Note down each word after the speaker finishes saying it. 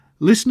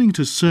Listening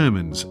to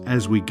sermons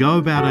as we go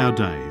about our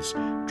days,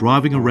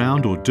 driving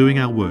around or doing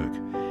our work,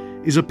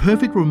 is a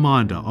perfect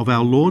reminder of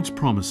our Lord's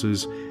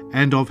promises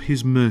and of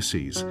His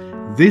mercies.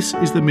 This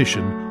is the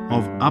mission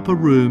of Upper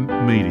Room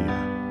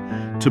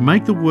Media, to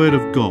make the Word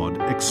of God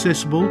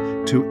accessible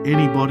to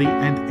anybody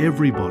and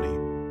everybody.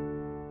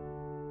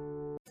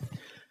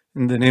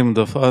 In the name of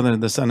the Father,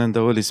 and the Son, and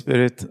the Holy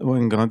Spirit,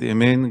 one God,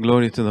 Amen.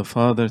 Glory to the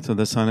Father, to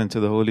the Son, and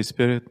to the Holy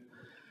Spirit,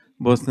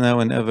 both now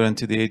and ever, and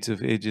to the age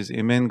of ages.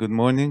 Amen. Good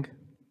morning.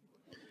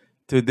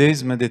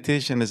 Today's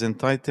meditation is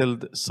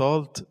entitled,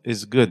 Salt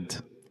is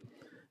Good,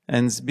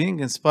 and it's being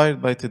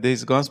inspired by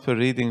today's Gospel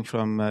reading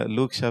from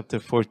Luke chapter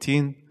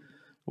 14,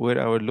 where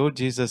our Lord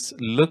Jesus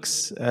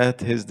looks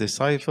at His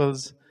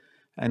disciples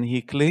and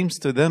He claims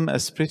to them a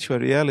spiritual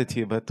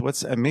reality. But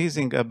what's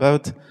amazing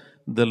about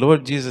the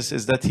Lord Jesus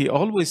is that He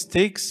always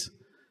takes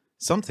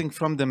something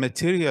from the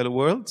material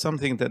world,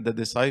 something that the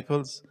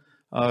disciples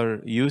are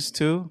used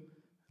to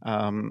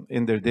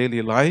in their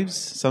daily lives,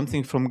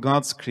 something from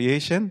God's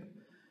creation,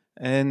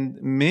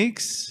 and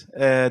makes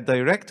a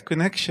direct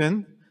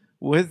connection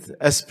with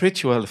a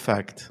spiritual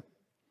fact.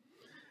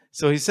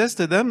 So He says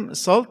to them,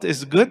 salt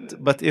is good,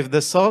 but if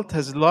the salt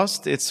has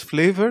lost its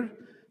flavor,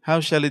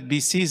 how shall it be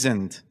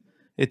seasoned?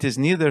 It is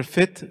neither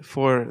fit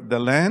for the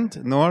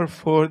land nor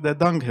for the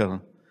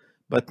dunghill,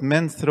 but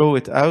men throw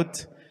it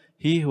out.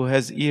 He who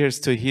has ears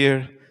to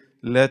hear,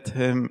 let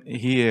him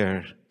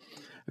hear.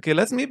 Okay,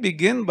 let me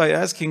begin by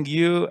asking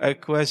you a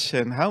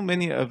question. How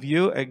many of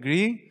you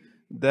agree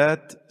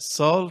that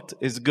salt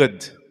is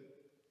good?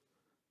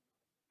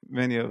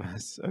 Many of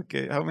us.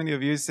 Okay, how many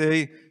of you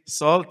say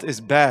salt is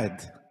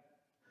bad?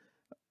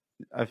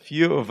 A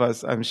few of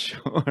us, I'm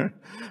sure,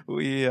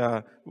 we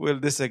will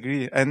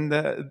disagree. And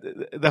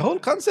the whole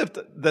concept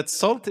that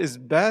salt is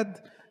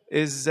bad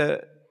is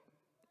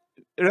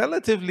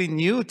relatively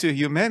new to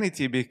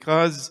humanity,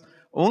 because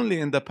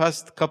only in the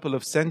past couple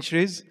of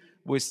centuries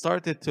we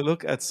started to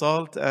look at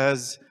salt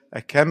as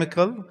a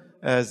chemical,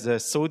 as a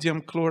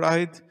sodium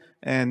chloride,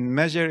 and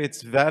measure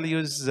its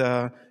values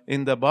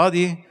in the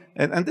body.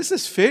 And this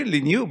is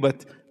fairly new,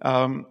 but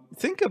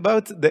think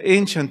about the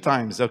ancient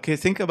times, okay?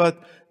 Think about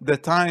the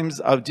times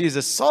of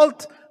Jesus.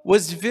 Salt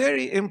was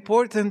very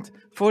important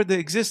for the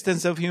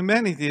existence of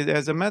humanity.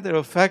 As a matter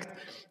of fact,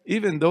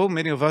 even though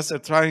many of us are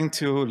trying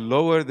to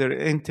lower their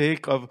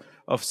intake of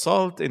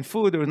salt in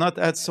food or not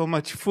add so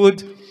much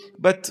food,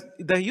 but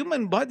the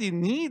human body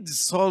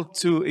needs salt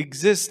to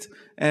exist.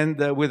 And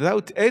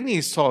without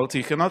any salt,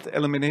 you cannot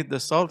eliminate the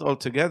salt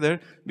altogether,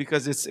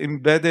 because it's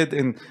embedded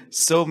in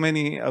so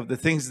many of the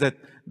things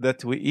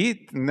that we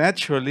eat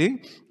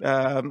naturally.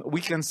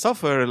 We can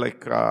suffer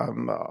like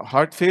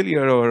heart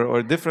failure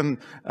or different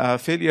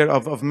failure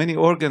of many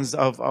organs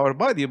of our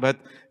body. But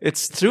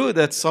it's true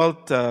that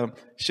salt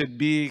should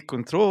be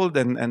controlled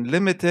and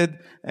limited.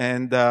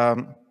 And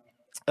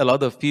a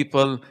lot of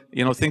people,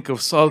 think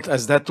of salt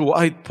as that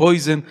white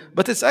poison,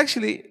 but it's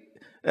actually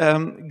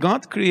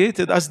God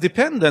created us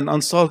dependent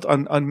on salt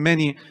on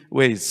many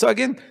ways. So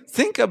again,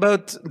 think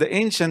about the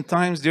ancient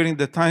times. During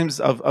the times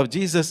of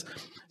Jesus,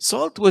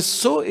 salt was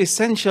so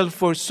essential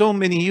for so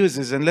many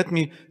uses. And let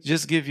me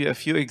just give you a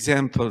few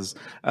examples.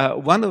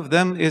 One of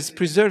them is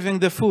preserving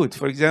the food.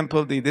 For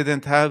example, they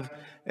didn't have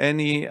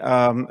any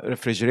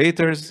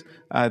refrigerators.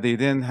 They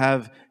didn't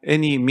have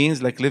any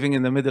means, like living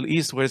in the Middle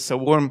East where it's a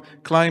warm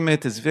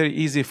climate. It's very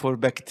easy for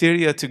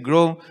bacteria to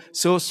grow.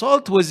 So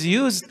salt was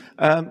used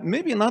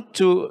maybe not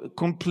to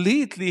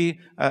completely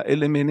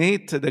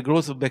eliminate the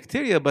growth of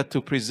bacteria, but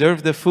to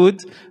preserve the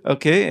food.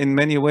 Okay, in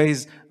many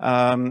ways,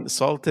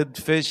 salted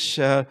fish,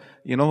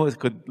 it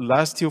could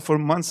last you for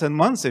months and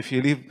months. If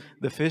you leave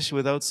the fish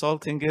without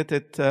salting it,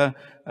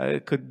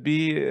 it could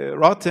be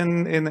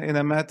rotten in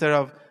a matter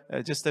of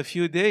just a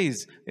few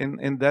days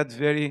in that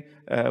very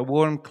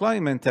warm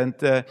climate.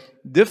 And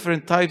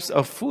different types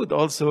of food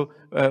also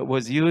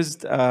was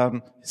used.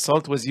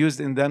 Salt was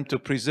used in them to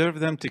preserve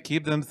them, to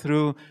keep them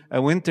through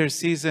a winter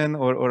season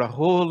or a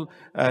whole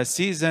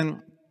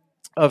season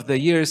of the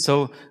year.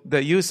 So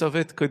the use of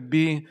it could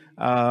be,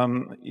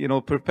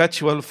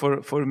 perpetual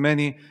for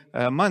many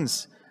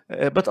months.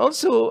 But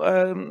also,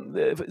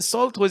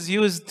 salt was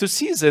used to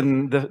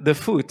season the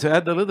food, to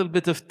add a little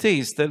bit of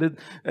taste,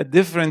 a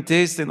different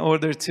taste, in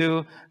order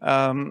to,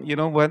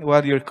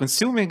 while you're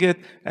consuming it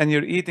and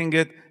you're eating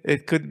it,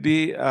 it could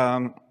be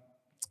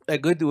a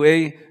good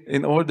way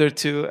in order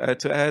to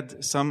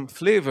add some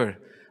flavor.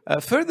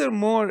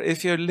 Furthermore,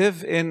 if you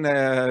live in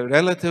a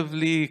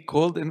relatively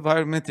cold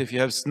environment, if you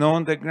have snow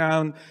on the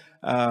ground,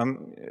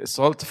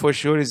 salt for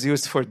sure is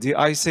used for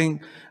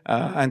de-icing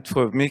and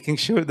for making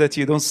sure that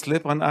you don't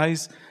slip on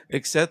ice,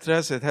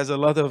 etc. So it has a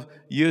lot of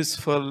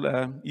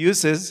useful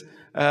uses.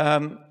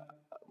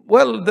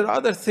 Well, there are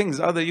other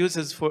things, other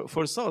uses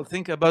for salt.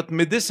 Think about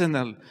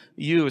medicinal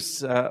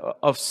use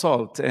of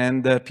salt.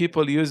 And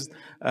people used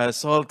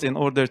salt in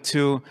order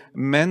to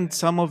mend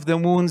some of the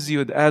wounds.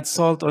 You'd add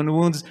salt on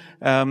wounds,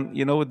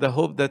 with the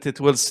hope that it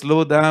will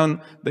slow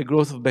down the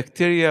growth of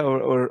bacteria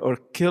or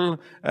kill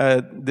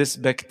this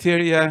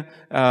bacteria.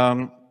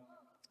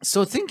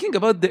 So thinking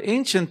about the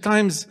ancient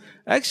times,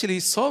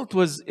 actually salt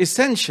was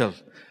essential.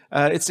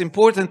 It's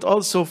important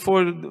also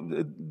for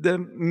the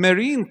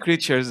marine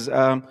creatures.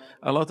 A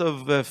lot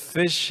of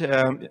fish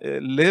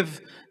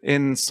live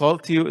in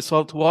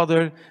salt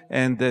water,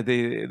 and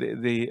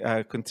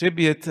they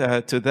contribute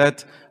to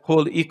that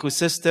whole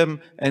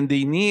ecosystem, and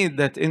they need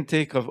that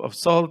intake of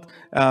salt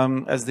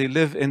as they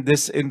live in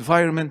this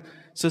environment.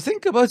 So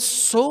think about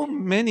so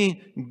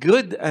many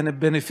good and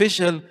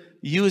beneficial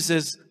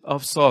uses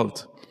of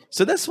salt.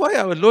 So that's why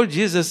our Lord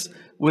Jesus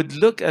would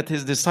look at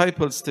his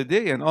disciples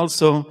today, and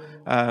also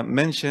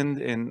mentioned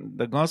in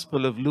the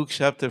Gospel of Luke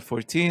chapter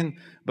 14,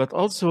 but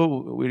also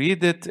we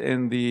read it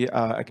in the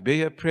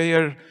Akbeya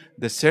prayer,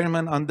 the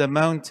Sermon on the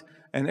Mount,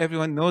 and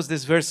everyone knows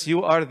this verse,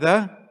 you are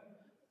the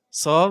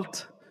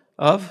salt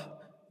of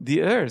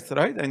the earth,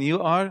 right? And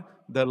you are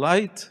the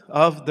light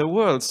of the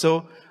world.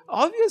 So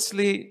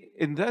obviously,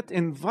 in that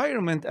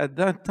environment at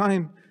that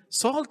time,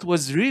 salt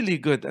was really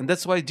good. And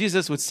that's why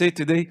Jesus would say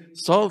today,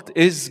 salt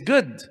is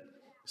good.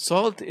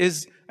 Salt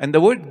is, and the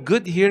word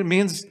good here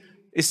means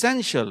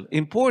essential,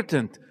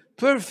 important,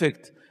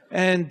 perfect,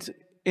 and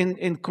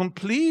in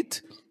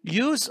complete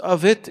use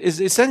of it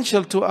is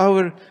essential to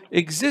our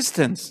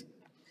existence.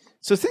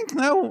 So think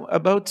now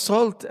about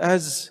salt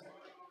as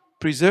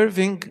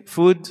preserving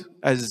food,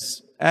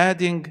 as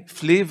adding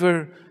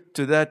flavor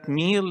to that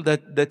meal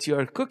that you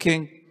are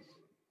cooking.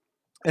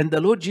 And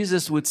the Lord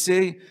Jesus would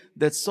say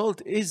that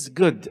salt is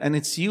good and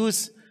its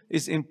use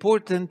is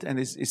important and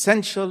is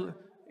essential,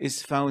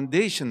 is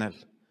foundational.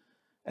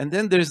 And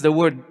then there's the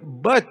word,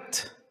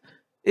 but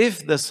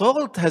if the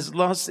salt has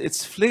lost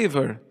its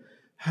flavor,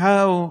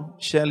 how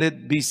shall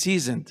it be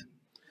seasoned?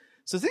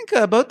 So think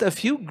about a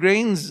few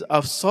grains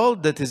of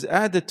salt that is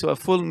added to a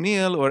full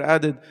meal or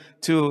added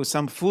to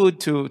some food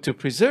to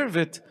preserve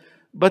it.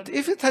 But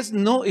if it has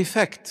no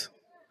effect,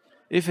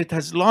 if it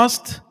has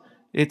lost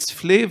its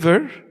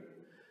flavor,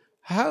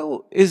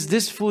 how is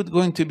this food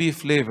going to be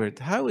flavored?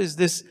 How is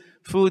this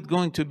food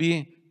going to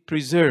be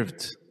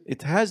preserved?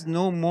 It has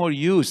no more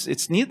use.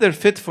 It's neither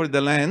fit for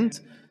the land,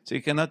 so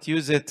you cannot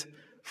use it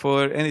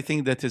for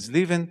anything that is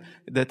living,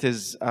 that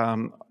is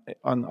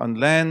on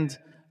land,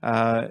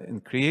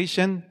 in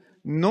creation,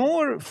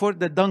 nor for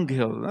the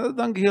dunghill. Now, the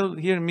dunghill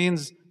here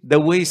means the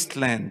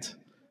wasteland.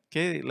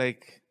 Okay,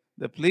 like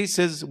the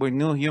places where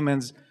no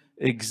humans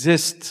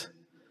exist.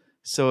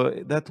 So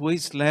that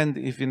wasteland,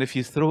 even if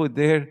you throw it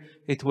there,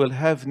 it will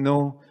have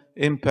no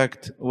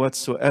impact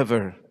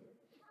whatsoever.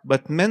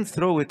 But men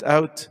throw it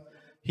out.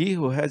 He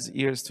who has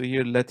ears to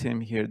hear, let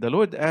him hear. The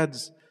Lord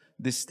adds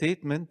this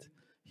statement,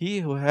 he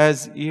who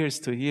has ears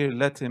to hear,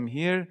 let him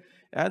hear,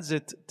 adds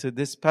it to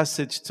this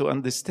passage to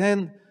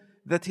understand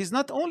that he's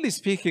not only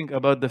speaking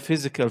about the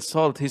physical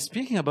salt, he's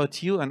speaking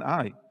about you and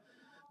I.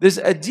 There's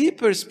a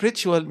deeper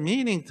spiritual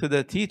meaning to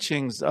the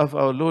teachings of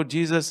our Lord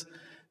Jesus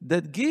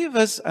that gave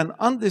us an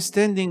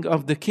understanding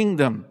of the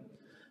kingdom,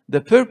 the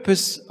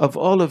purpose of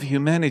all of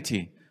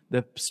humanity,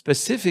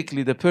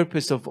 specifically the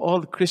purpose of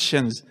all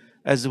Christians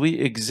as we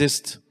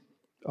exist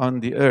on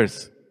the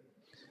earth.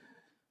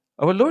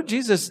 Our Lord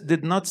Jesus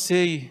did not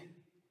say,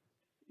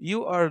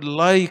 you are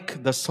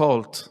like the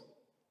salt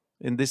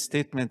in this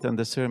statement on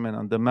the Sermon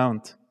on the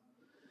Mount.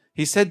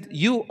 He said,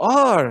 you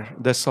are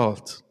the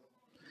salt.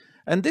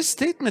 And this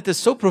statement is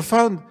so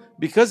profound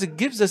because it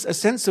gives us a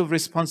sense of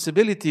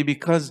responsibility,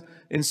 because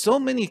in so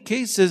many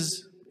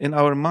cases in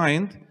our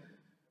mind,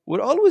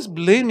 we're always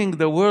blaming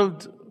the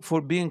world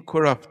for being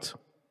corrupt.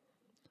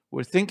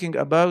 We're thinking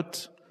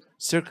about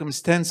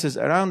circumstances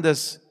around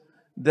us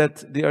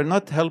that they are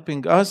not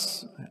helping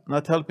us,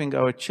 not helping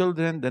our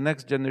children, the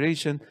next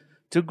generation,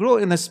 to grow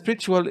in a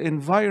spiritual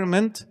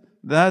environment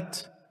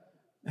that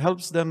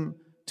helps them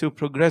to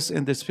progress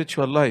in the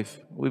spiritual life.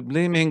 We're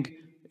blaming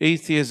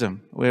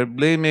atheism. We're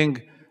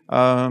blaming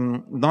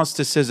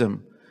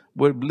Gnosticism.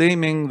 We're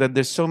blaming that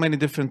there's so many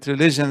different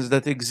religions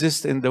that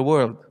exist in the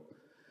world.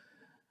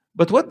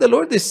 But what the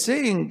Lord is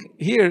saying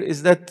here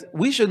is that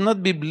we should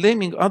not be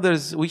blaming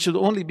others. We should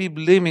only be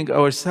blaming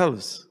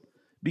ourselves.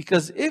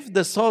 Because if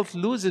the salt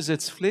loses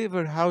its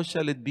flavor, how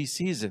shall it be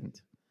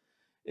seasoned?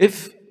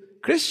 If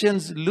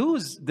Christians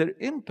lose their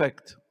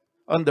impact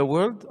on the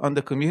world, on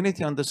the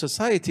community, on the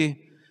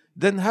society,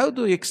 then how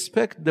do we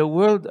expect the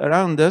world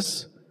around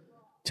us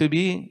to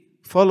be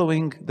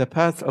following the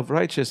path of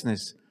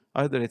righteousness,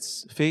 either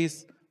it's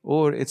faith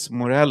or it's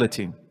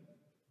morality?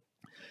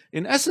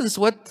 In essence,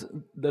 what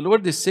the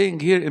Lord is saying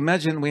here,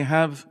 imagine we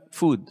have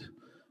food.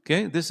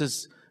 Okay, this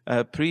is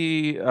a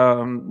pre-design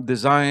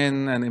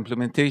and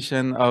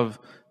implementation of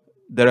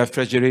the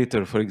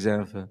refrigerator, for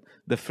example,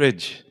 the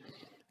fridge.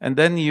 And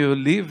then you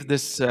leave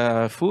this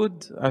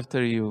food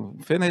after you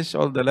finish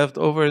all the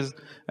leftovers.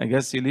 I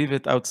guess you leave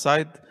it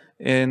outside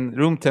in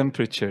room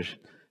temperature.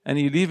 And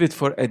you leave it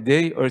for a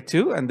day or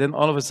two, and then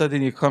all of a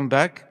sudden you come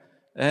back,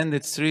 and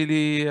it's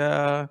really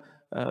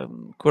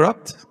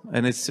corrupt,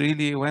 and it's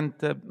really went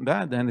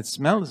bad, and it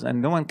smells,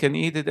 and no one can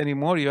eat it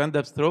anymore. You end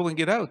up throwing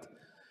it out.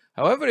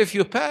 However, if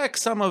you pack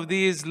some of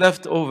these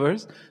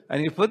leftovers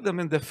and you put them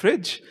in the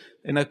fridge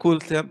in a cool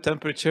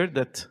temperature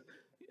that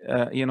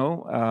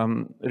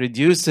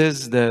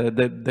reduces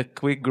the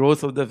quick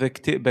growth of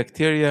the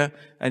bacteria,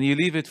 and you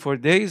leave it for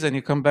days and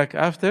you come back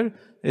after,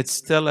 it's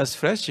still as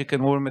fresh. You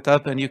can warm it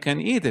up and you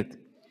can eat it.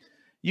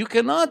 You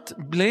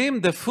cannot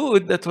blame the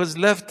food that was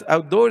left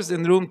outdoors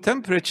in room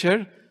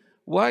temperature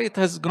why it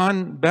has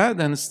gone bad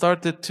and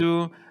started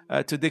to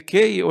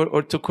decay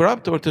or to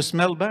corrupt or to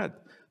smell bad.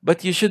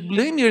 But you should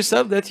blame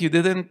yourself that you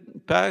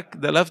didn't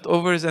pack the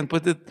leftovers and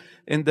put it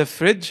in the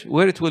fridge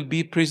where it will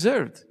be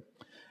preserved.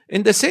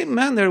 In the same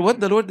manner,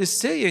 what the Lord is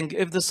saying,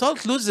 if the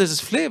salt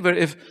loses flavor,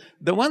 if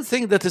the one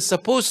thing that is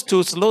supposed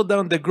to slow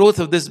down the growth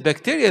of this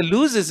bacteria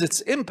loses its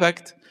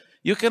impact,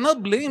 you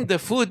cannot blame the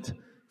food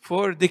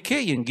for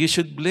decaying. You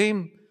should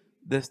blame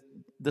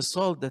the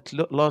salt that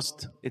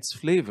lost its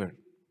flavor.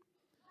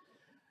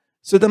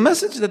 So the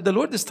message that the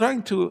Lord is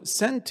trying to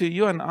send to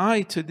you and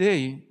I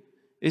today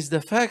is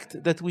the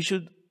fact that we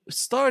should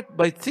start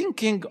by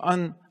thinking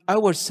on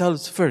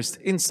ourselves first,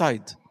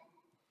 inside.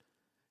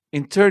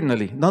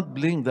 Internally, not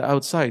blame the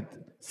outside.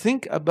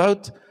 Think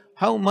about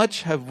how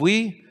much have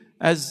we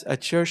as a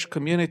church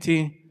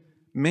community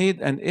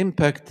made an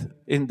impact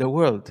in the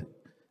world.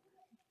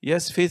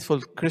 Yes,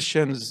 faithful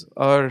Christians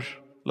are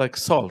like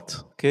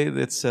salt, okay?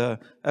 It's a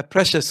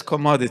precious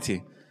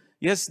commodity.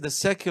 Yes, the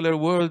secular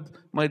world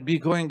might be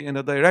going in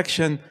a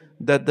direction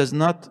that does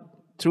not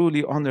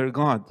truly honor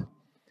God.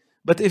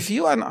 But if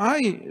you and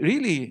I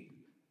really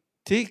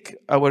take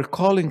our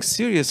calling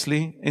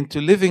seriously into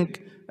living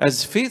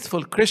as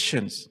faithful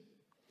Christians,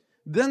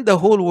 then the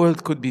whole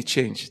world could be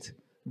changed.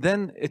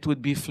 Then it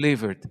would be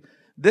flavored.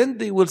 Then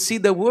they will see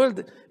the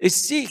world is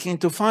seeking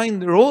to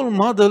find role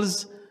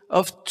models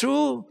of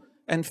true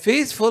and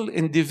faithful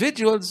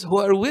individuals who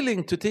are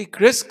willing to take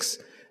risks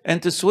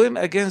and to swim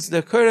against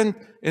the current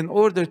in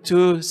order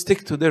to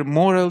stick to their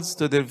morals,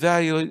 to their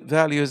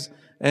values,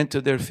 and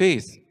to their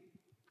faith.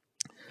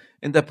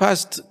 In the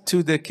past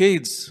 2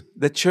 decades,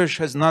 the church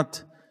has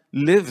not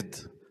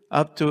lived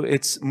up to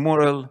its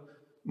moral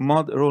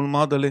role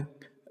modeling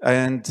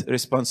and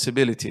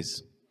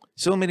responsibilities.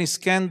 So many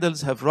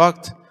scandals have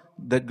rocked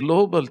the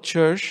global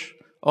church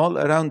all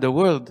around the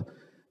world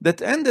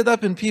that ended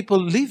up in people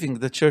leaving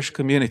the church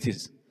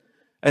communities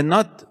and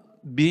not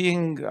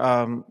being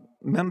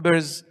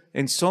members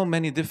in so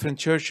many different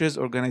churches,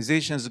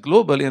 organizations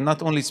globally, and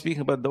not only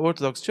speaking about the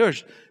Orthodox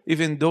Church,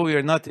 even though we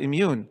are not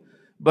immune.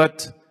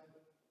 But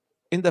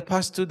in the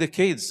past 2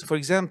 decades, for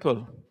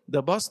example,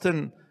 the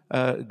Boston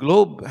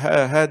Globe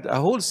had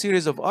a whole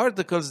series of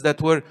articles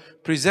that were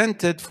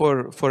presented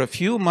for a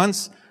few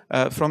months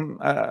from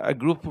a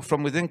group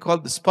from within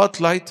called the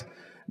Spotlight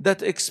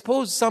that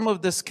exposed some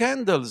of the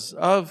scandals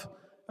of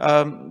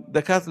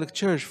the Catholic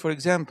Church, for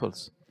example,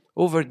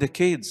 over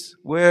decades,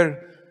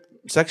 where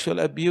sexual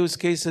abuse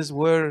cases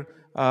were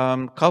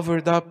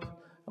covered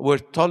up, were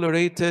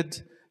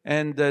tolerated,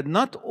 and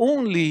not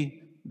only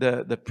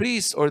the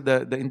priests or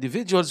the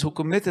individuals who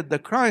committed the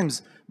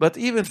crimes, but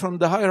even from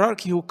the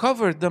hierarchy who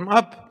covered them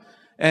up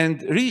and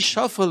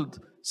reshuffled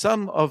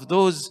some of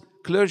those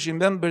clergy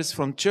members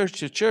from church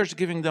to church,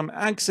 giving them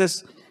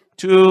access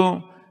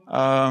to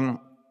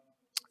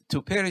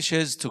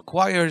parishes, to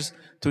choirs,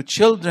 to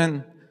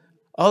children,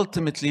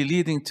 ultimately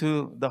leading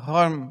to the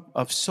harm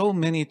of so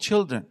many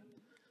children.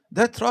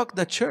 That rocked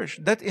the church.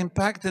 That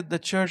impacted the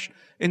church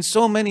in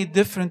so many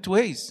different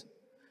ways.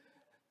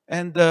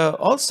 And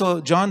also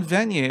John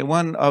Vanier,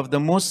 one of the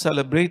most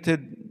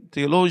celebrated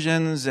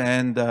theologians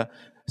and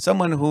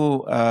someone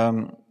who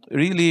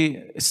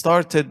really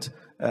started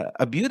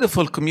a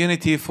beautiful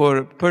community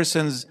for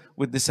persons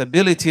with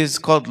disabilities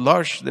called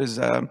L'Arche. There's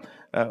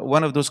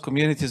one of those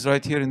communities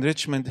right here in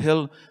Richmond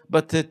Hill,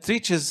 but it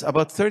reaches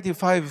about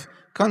 35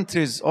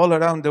 countries all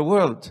around the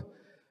world.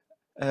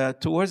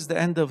 Towards the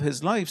end of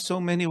his life, so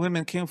many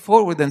women came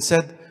forward and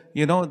said,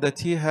 that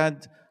he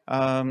had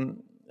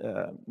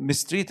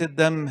mistreated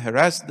them,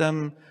 harassed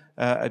them,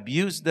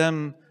 abused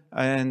them,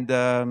 and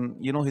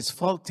his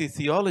faulty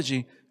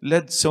theology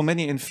led so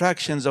many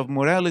infractions of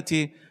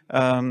morality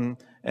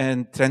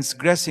and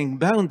transgressing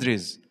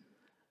boundaries.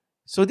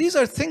 So these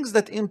are things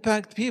that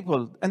impact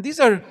people, and these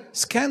are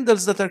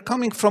scandals that are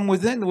coming from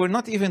within. We're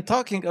not even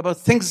talking about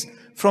things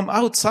from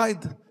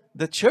outside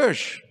the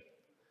church.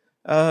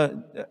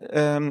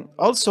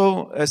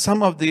 Also,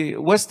 some of the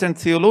Western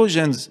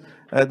theologians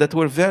that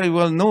were very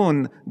well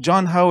known,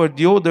 John Howard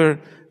Yoder,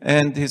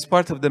 and he's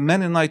part of the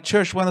Mennonite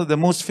Church, one of the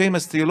most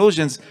famous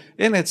theologians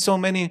in it. So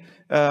many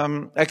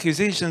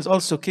accusations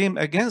also came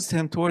against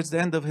him towards the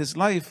end of his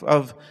life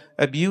of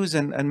abuse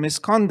and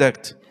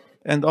misconduct,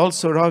 and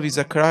also Ravi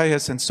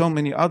Zacharias and so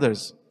many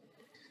others.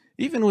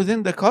 Even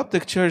within the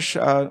Coptic Church,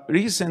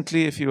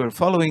 recently, if you were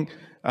following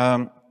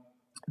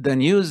the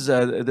news,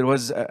 there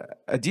was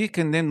a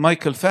deacon named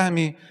Michael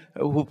Fahmy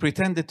who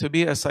pretended to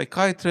be a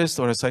psychiatrist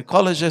or a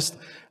psychologist,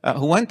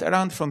 who went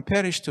around from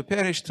parish to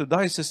parish, to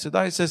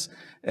diocese,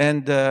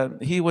 and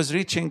he was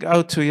reaching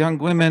out to young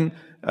women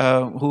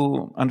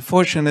who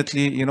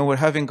unfortunately, were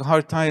having a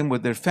hard time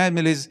with their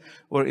families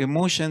or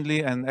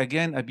emotionally, and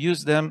again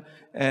abused them.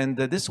 And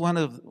this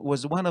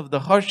was one of the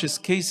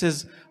harshest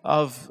cases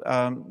of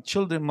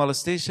children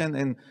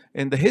molestation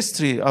in the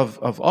history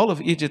of all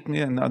of Egypt,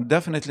 and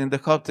definitely in the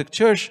Coptic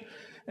Church.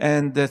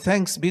 And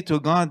thanks be to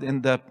God,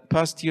 in the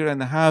past year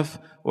and a half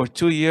or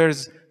 2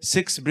 years,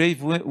 6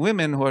 brave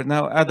women who are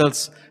now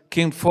adults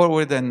came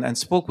forward and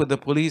spoke with the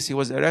police. He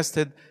was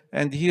arrested,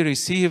 and he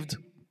received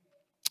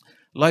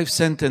life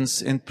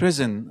sentence in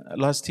prison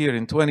last year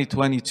in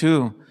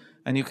 2022.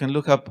 And you can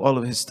look up all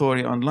of his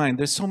story online.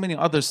 There's so many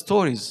other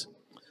stories.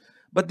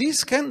 But these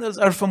scandals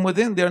are from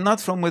within, they're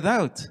not from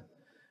without.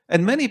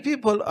 And many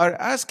people are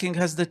asking,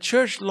 has the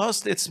church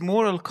lost its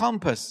moral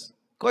compass?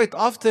 Quite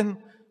often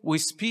we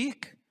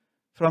speak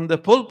from the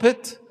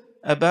pulpit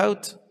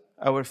about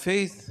our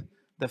faith,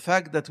 the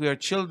fact that we are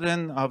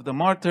children of the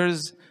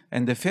martyrs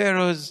and the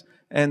pharaohs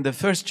and the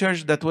first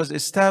church that was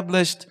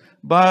established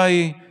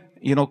by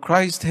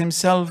Christ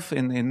himself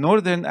in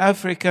northern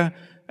Africa.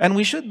 And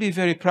we should be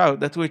very proud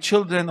that we're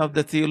children of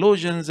the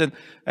theologians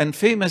and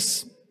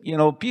famous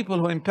people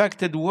who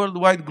impacted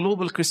worldwide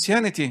global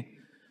Christianity.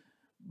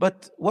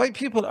 But why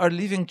people are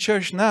leaving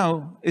church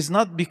now is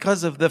not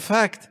because of the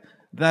fact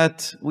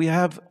that we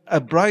have a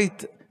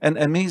bright and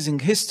amazing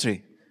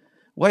history.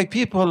 Why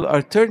people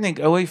are turning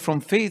away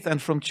from faith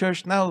and from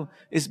church now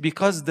is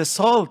because the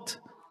salt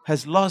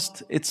has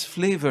lost its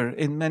flavor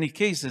in many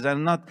cases.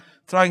 I'm not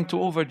trying to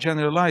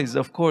overgeneralize.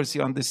 Of course,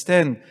 you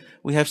understand.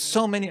 We have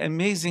so many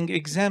amazing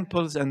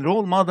examples and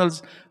role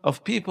models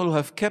of people who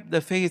have kept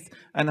the faith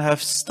and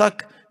have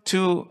stuck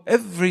to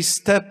every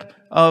step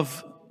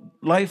of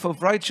life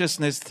of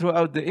righteousness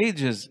throughout the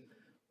ages.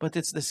 But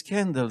it's the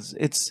scandals,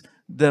 it's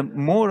the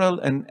moral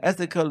and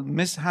ethical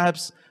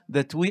mishaps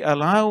that we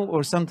allow,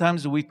 or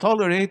sometimes we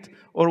tolerate,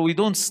 or we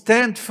don't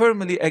stand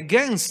firmly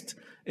against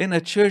in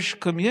a church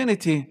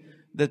community,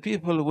 that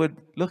people would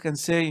look and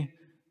say,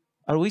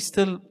 are we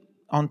still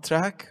on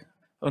track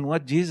on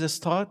what Jesus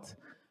taught?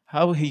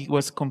 How he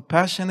was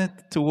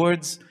compassionate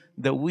towards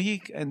the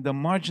weak and the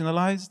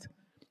marginalized?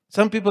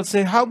 Some people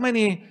say, how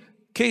many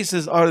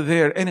cases are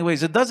there?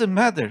 Anyways, it doesn't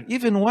matter.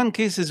 Even one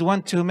case is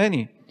one too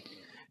many.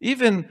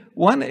 Even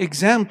one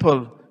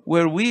example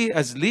where we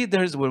as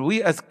leaders, where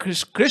we as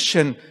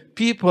Christian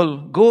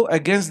people go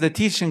against the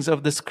teachings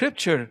of the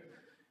scripture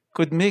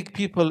could make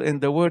people in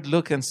the world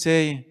look and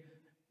say,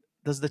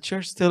 does the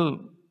church still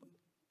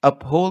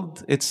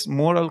uphold its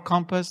moral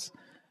compass,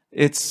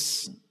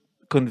 its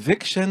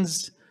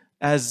convictions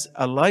as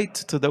a light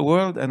to the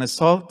world and a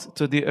salt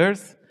to the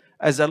earth,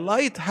 as a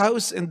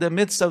lighthouse in the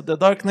midst of the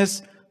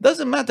darkness?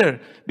 Doesn't matter,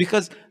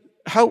 because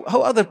how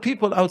other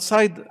people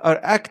outside are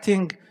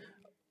acting,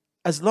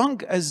 as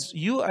long as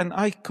you and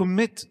I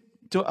commit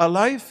to a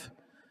life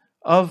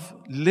of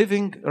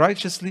living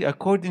righteously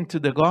according to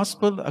the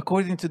gospel,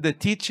 according to the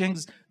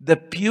teachings, the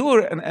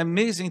pure and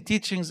amazing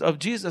teachings of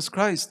Jesus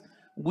Christ,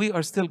 we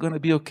are still going to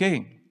be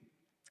okay.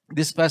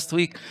 This past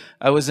week,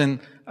 I was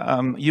in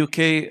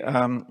UK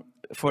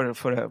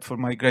for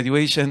my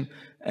graduation,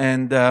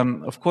 and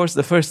of course,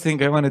 the first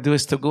thing I want to do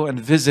is to go and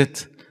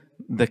visit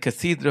the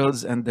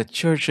cathedrals and the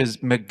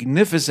churches,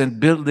 magnificent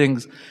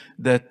buildings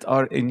that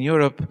are in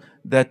Europe,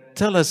 that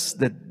tell us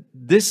that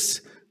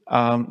this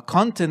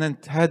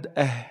continent had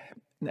an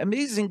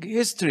amazing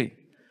history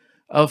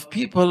of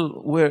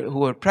people who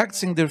were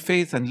practicing their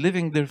faith and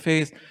living their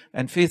faith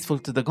and faithful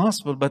to the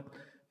gospel. But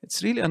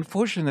it's really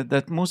unfortunate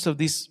that most of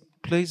these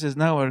places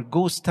now are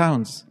ghost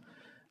towns.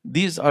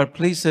 These are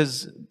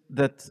places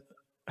that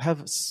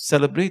have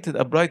celebrated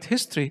a bright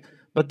history,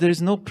 but there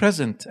is no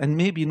present and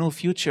maybe no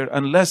future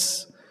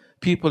unless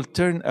people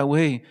turn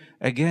away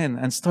again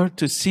and start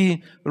to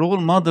see role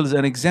models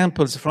and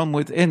examples from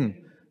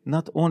within,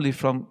 not only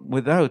from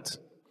without.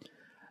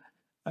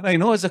 And I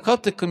know as a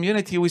Coptic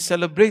community, we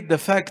celebrate the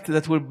fact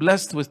that we're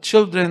blessed with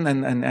children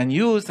and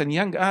youth and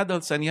young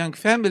adults and young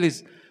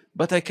families.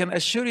 But I can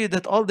assure you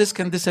that all this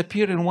can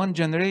disappear in one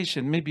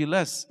generation, maybe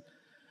less,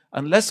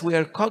 unless we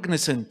are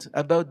cognizant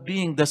about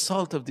being the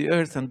salt of the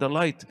earth and the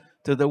light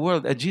to the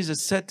world. As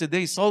Jesus said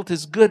today, salt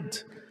is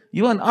good.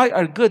 You and I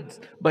are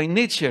good by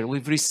nature.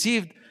 We've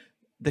received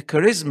the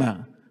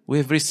charisma.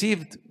 We've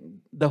received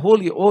the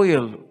holy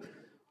oil.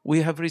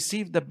 We have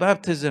received the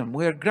baptism.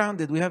 We are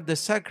grounded. We have the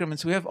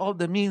sacraments. We have all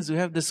the means. We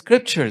have the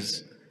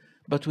scriptures.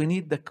 But we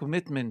need the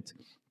commitment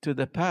to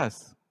the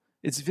path.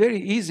 It's very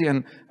easy,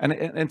 and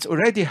it's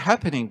already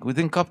happening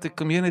within Coptic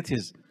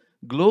communities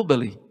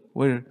globally,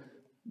 where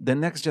the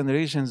next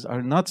generations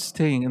are not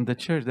staying in the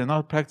church. They're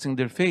not practicing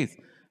their faith.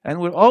 And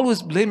we're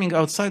always blaming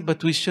outside,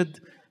 but we should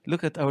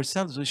look at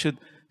ourselves. We should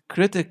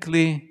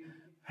critically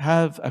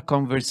have a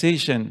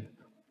conversation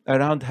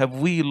around, have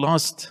we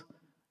lost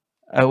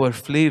our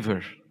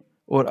flavor?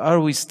 Or are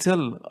we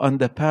still on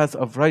the path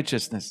of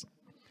righteousness?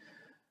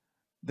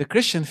 The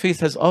Christian faith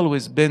has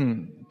always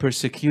been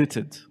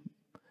persecuted.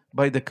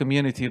 by the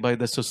community, by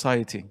the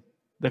society.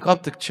 The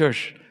Coptic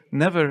Church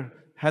never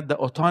had the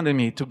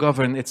autonomy to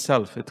govern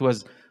itself. It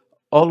was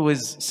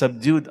always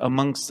subdued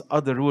amongst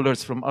other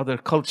rulers from other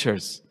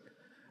cultures.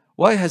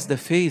 Why has the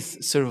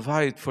faith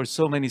survived for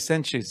so many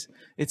centuries?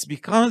 It's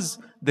because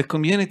the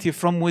community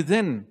from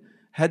within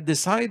had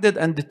decided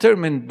and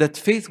determined that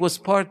faith was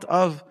part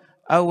of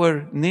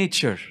our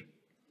nature,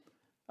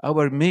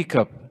 our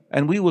makeup,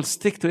 and we will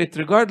stick to it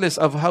regardless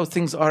of how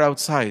things are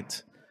outside.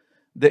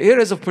 The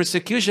eras of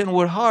persecution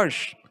were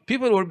harsh.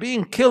 People were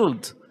being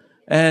killed.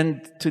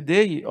 And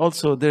today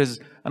also there's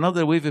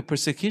another wave of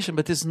persecution,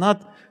 but it's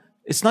not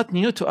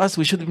new to us.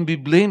 We shouldn't be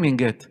blaming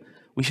it.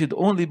 We should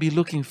only be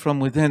looking from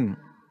within.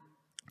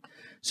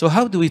 So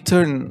how do we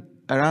turn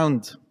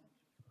around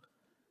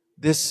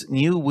this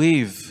new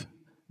wave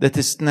that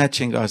is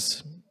snatching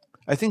us?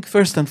 I think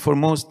first and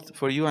foremost,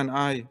 for you and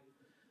I,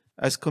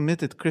 as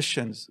committed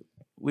Christians,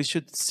 we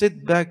should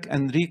sit back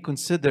and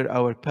reconsider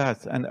our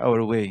path and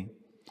our way.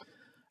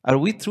 Are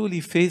we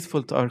truly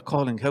faithful to our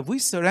calling? Have we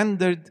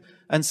surrendered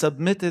and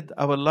submitted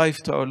our life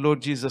to our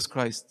Lord Jesus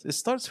Christ? It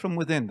starts from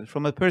within,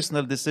 from a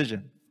personal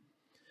decision.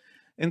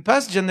 In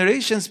past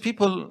generations,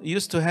 people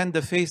used to hand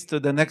the faith to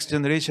the next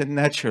generation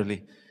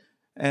naturally.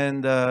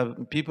 And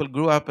people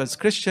grew up as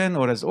Christian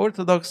or as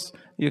Orthodox.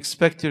 You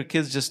expect your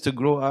kids just to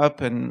grow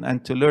up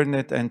and to learn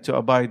it and to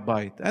abide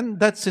by it. And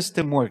that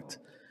system worked.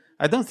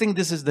 I don't think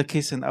this is the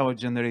case in our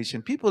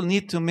generation. People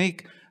need to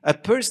make a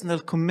personal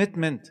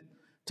commitment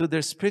to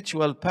their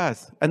spiritual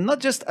path, and not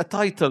just a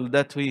title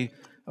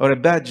or a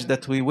badge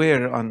that we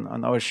wear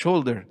on our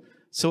shoulder.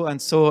 So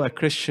and so a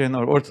Christian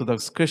or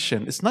Orthodox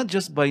Christian. It's not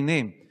just by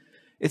name.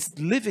 It's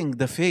living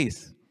the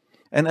faith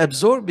and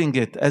absorbing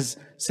it. As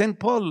St.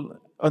 Paul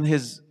on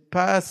his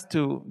path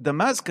to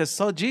Damascus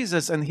saw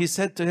Jesus and he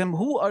said to him,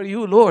 "Who are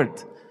you,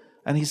 Lord?"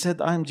 And he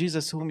said, "I am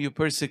Jesus whom you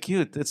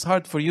persecute. It's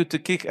hard for you to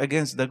kick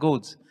against the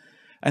goads."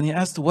 And he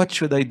asked, "What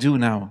should I do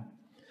now?"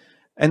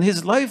 And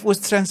his life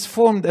was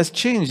transformed as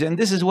changed. And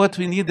this is what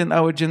we need in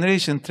our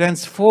generation,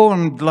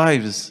 transformed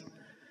lives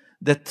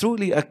that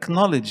truly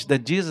acknowledge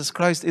that Jesus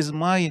Christ is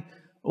my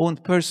own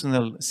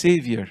personal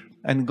Savior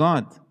and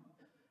God.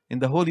 In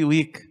the Holy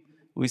Week,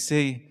 we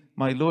say,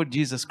 "My Lord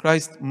Jesus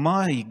Christ,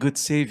 my good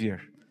Savior."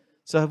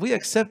 So have we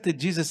accepted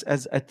Jesus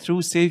as a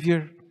true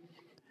Savior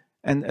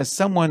and as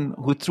someone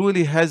who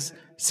truly has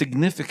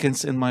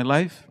significance in my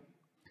life?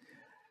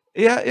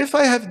 Yeah, if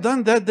I have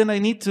done that, then I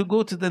need to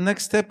go to the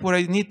next step where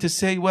I need to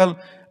say, well,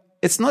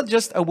 it's not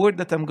just a word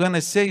that I'm going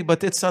to say,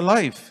 but it's a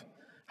life.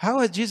 How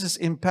has Jesus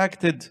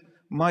impacted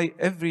my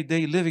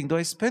everyday living? Do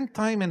I spend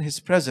time in His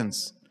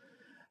presence?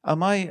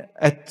 Am I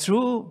a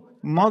true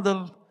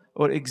model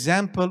or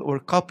example or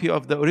copy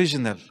of the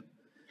original?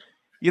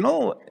 You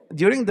know,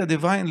 during the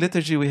Divine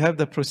Liturgy, we have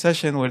the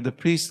procession where the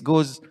priest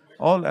goes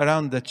all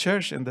around the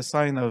church in the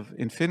sign of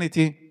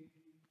infinity.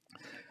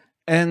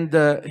 And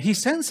he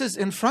senses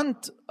in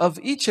front of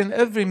each and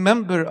every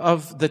member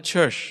of the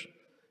church,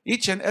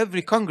 each and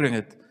every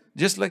congregant,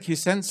 just like he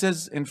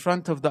senses in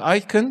front of the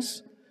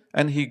icons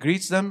and he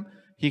greets them,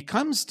 he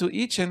comes to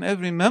each and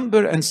every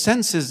member and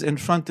senses in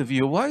front of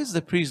you. Why is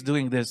the priest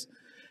doing this?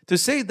 To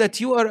say that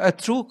you are a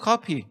true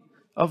copy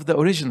of the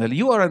original.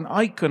 You are an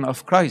icon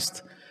of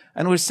Christ.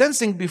 And we're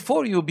sensing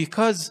before you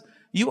because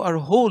you are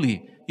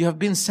holy. You have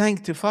been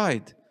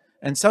sanctified.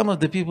 And some of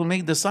the people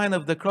make the sign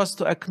of the cross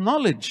to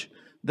acknowledge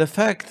the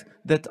fact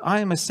that I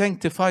am a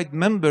sanctified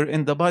member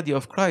in the body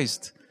of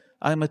Christ.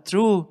 I am a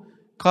true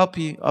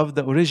copy of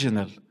the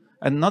original.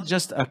 And not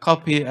just a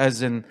copy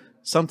as in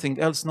something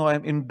else. No, I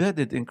am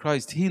embedded in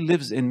Christ. He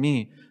lives in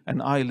me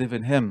and I live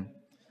in Him.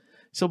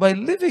 So by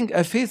living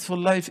a faithful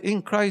life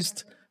in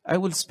Christ, I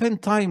will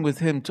spend time with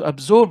Him to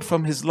absorb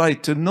from His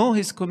light, to know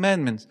His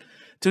commandments,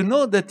 to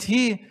know that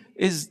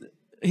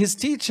His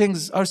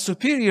teachings are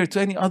superior to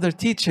any other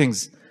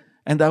teachings.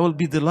 And I will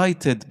be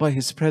delighted by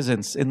His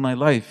presence in my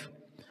life.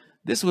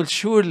 This will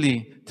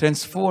surely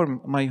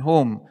transform my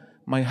home,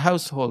 my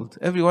household.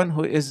 Everyone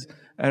who is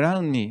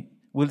around me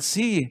will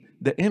see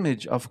the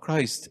image of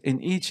Christ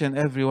in each and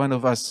every one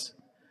of us.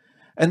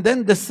 And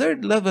then the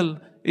third level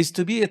is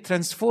to be a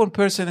transformed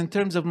person in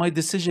terms of my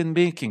decision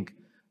making,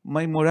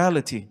 my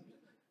morality.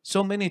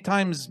 So many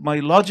times my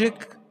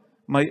logic,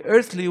 my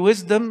earthly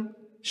wisdom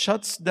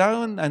shuts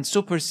down and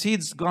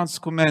supersedes God's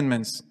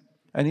commandments.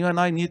 And you and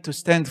I need to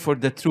stand for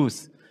the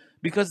truth.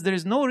 Because there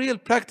is no real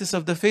practice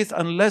of the faith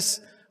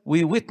unless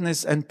we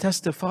witness and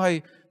testify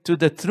to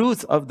the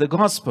truth of the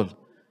gospel.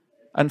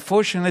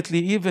 Unfortunately,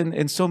 even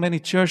in so many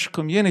church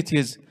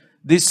communities,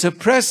 they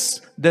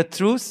suppress the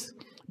truth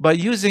by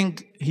using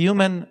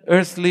human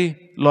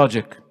earthly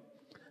logic.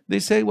 They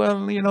say, well,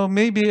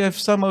 maybe if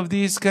some of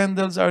these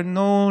scandals are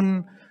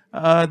known,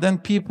 then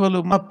people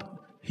will up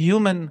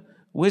human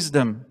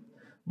wisdom.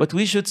 But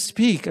we should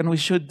speak and we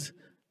should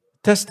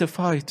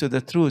testify to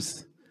the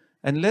truth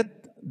and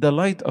let the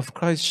light of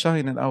Christ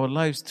shine in our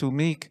lives to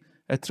make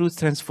a true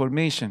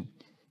transformation.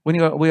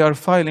 When we are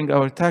filing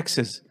our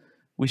taxes,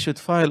 we should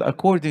file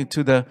according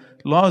to the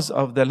laws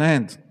of the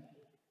land.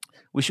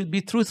 We should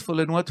be truthful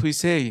in what we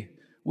say,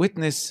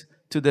 witness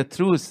to the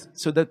truth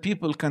so that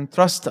people can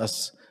trust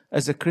us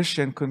as a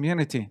Christian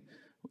community,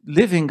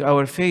 living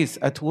our faith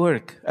at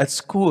work, at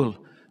school,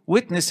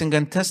 witnessing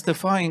and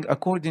testifying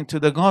according to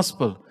the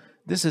gospel.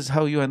 This is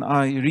how you and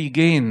I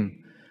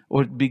regain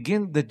or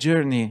begin the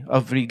journey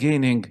of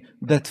regaining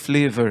that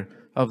flavor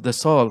of the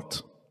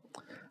salt.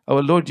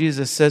 Our Lord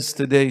Jesus says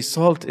today,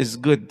 salt is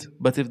good,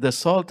 but if the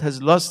salt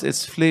has lost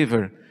its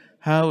flavor,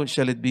 how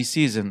shall it be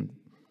seasoned?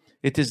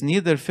 It is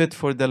neither fit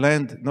for the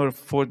land nor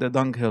for the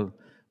dunghill,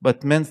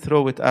 but men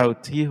throw it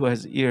out. He who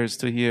has ears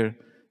to hear,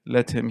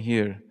 let him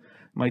hear.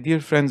 My dear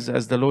friends,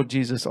 as the Lord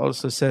Jesus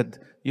also said,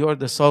 you are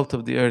the salt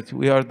of the earth.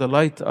 We are the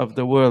light of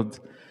the world.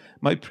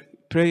 My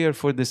prayer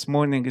for this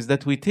morning is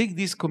that we take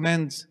these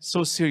commands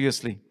so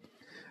seriously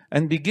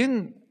and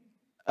begin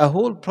a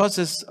whole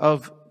process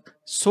of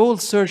soul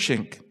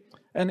searching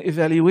and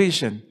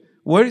evaluation.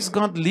 Where is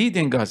God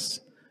leading us?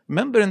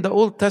 Remember in the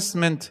Old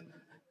Testament,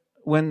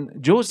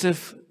 when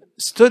Joseph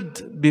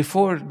stood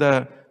before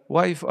the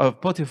wife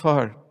of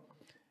Potiphar,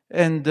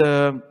 and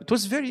it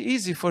was very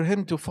easy for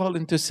him to fall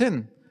into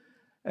sin.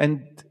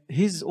 And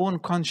his own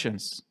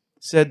conscience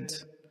said,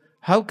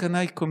 how can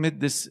I commit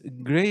this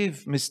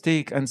grave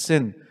mistake and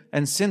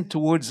sin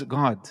towards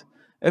God?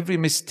 Every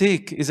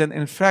mistake is an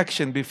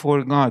infraction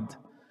before God.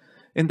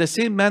 In the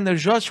same manner,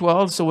 Joshua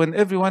also, when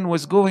everyone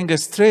was going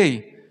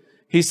astray,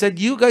 he said,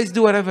 you guys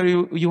do whatever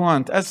you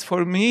want. As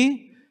for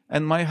me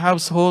and my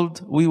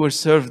household, we will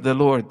serve the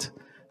Lord.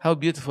 How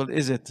beautiful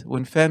is it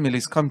when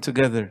families come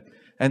together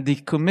and they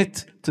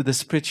commit to the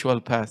spiritual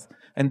path.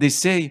 And they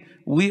say,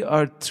 we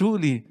are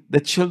truly the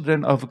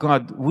children of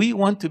God. We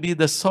want to be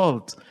the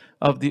salt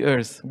of the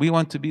earth. We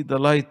want to be the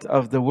light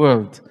of the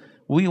world.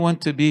 We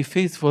want to be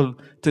faithful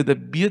to the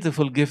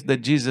beautiful gift that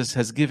Jesus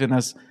has given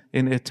us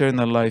in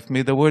eternal life.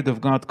 May the word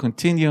of God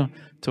continue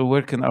to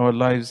work in our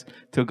lives,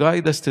 to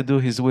guide us to do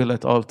His will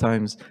at all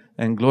times.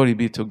 And glory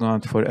be to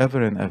God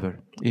forever and ever.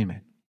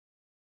 Amen.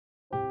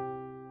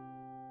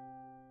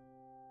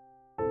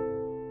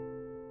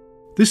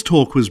 This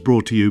talk was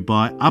brought to you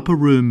by Upper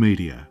Room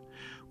Media.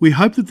 We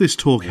hope that this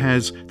talk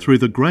has, through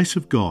the grace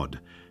of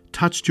God,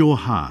 touched your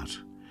heart,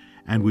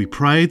 and we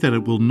pray that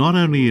it will not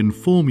only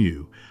inform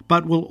you,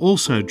 but will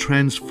also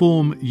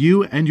transform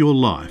you and your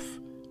life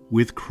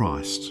with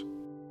Christ.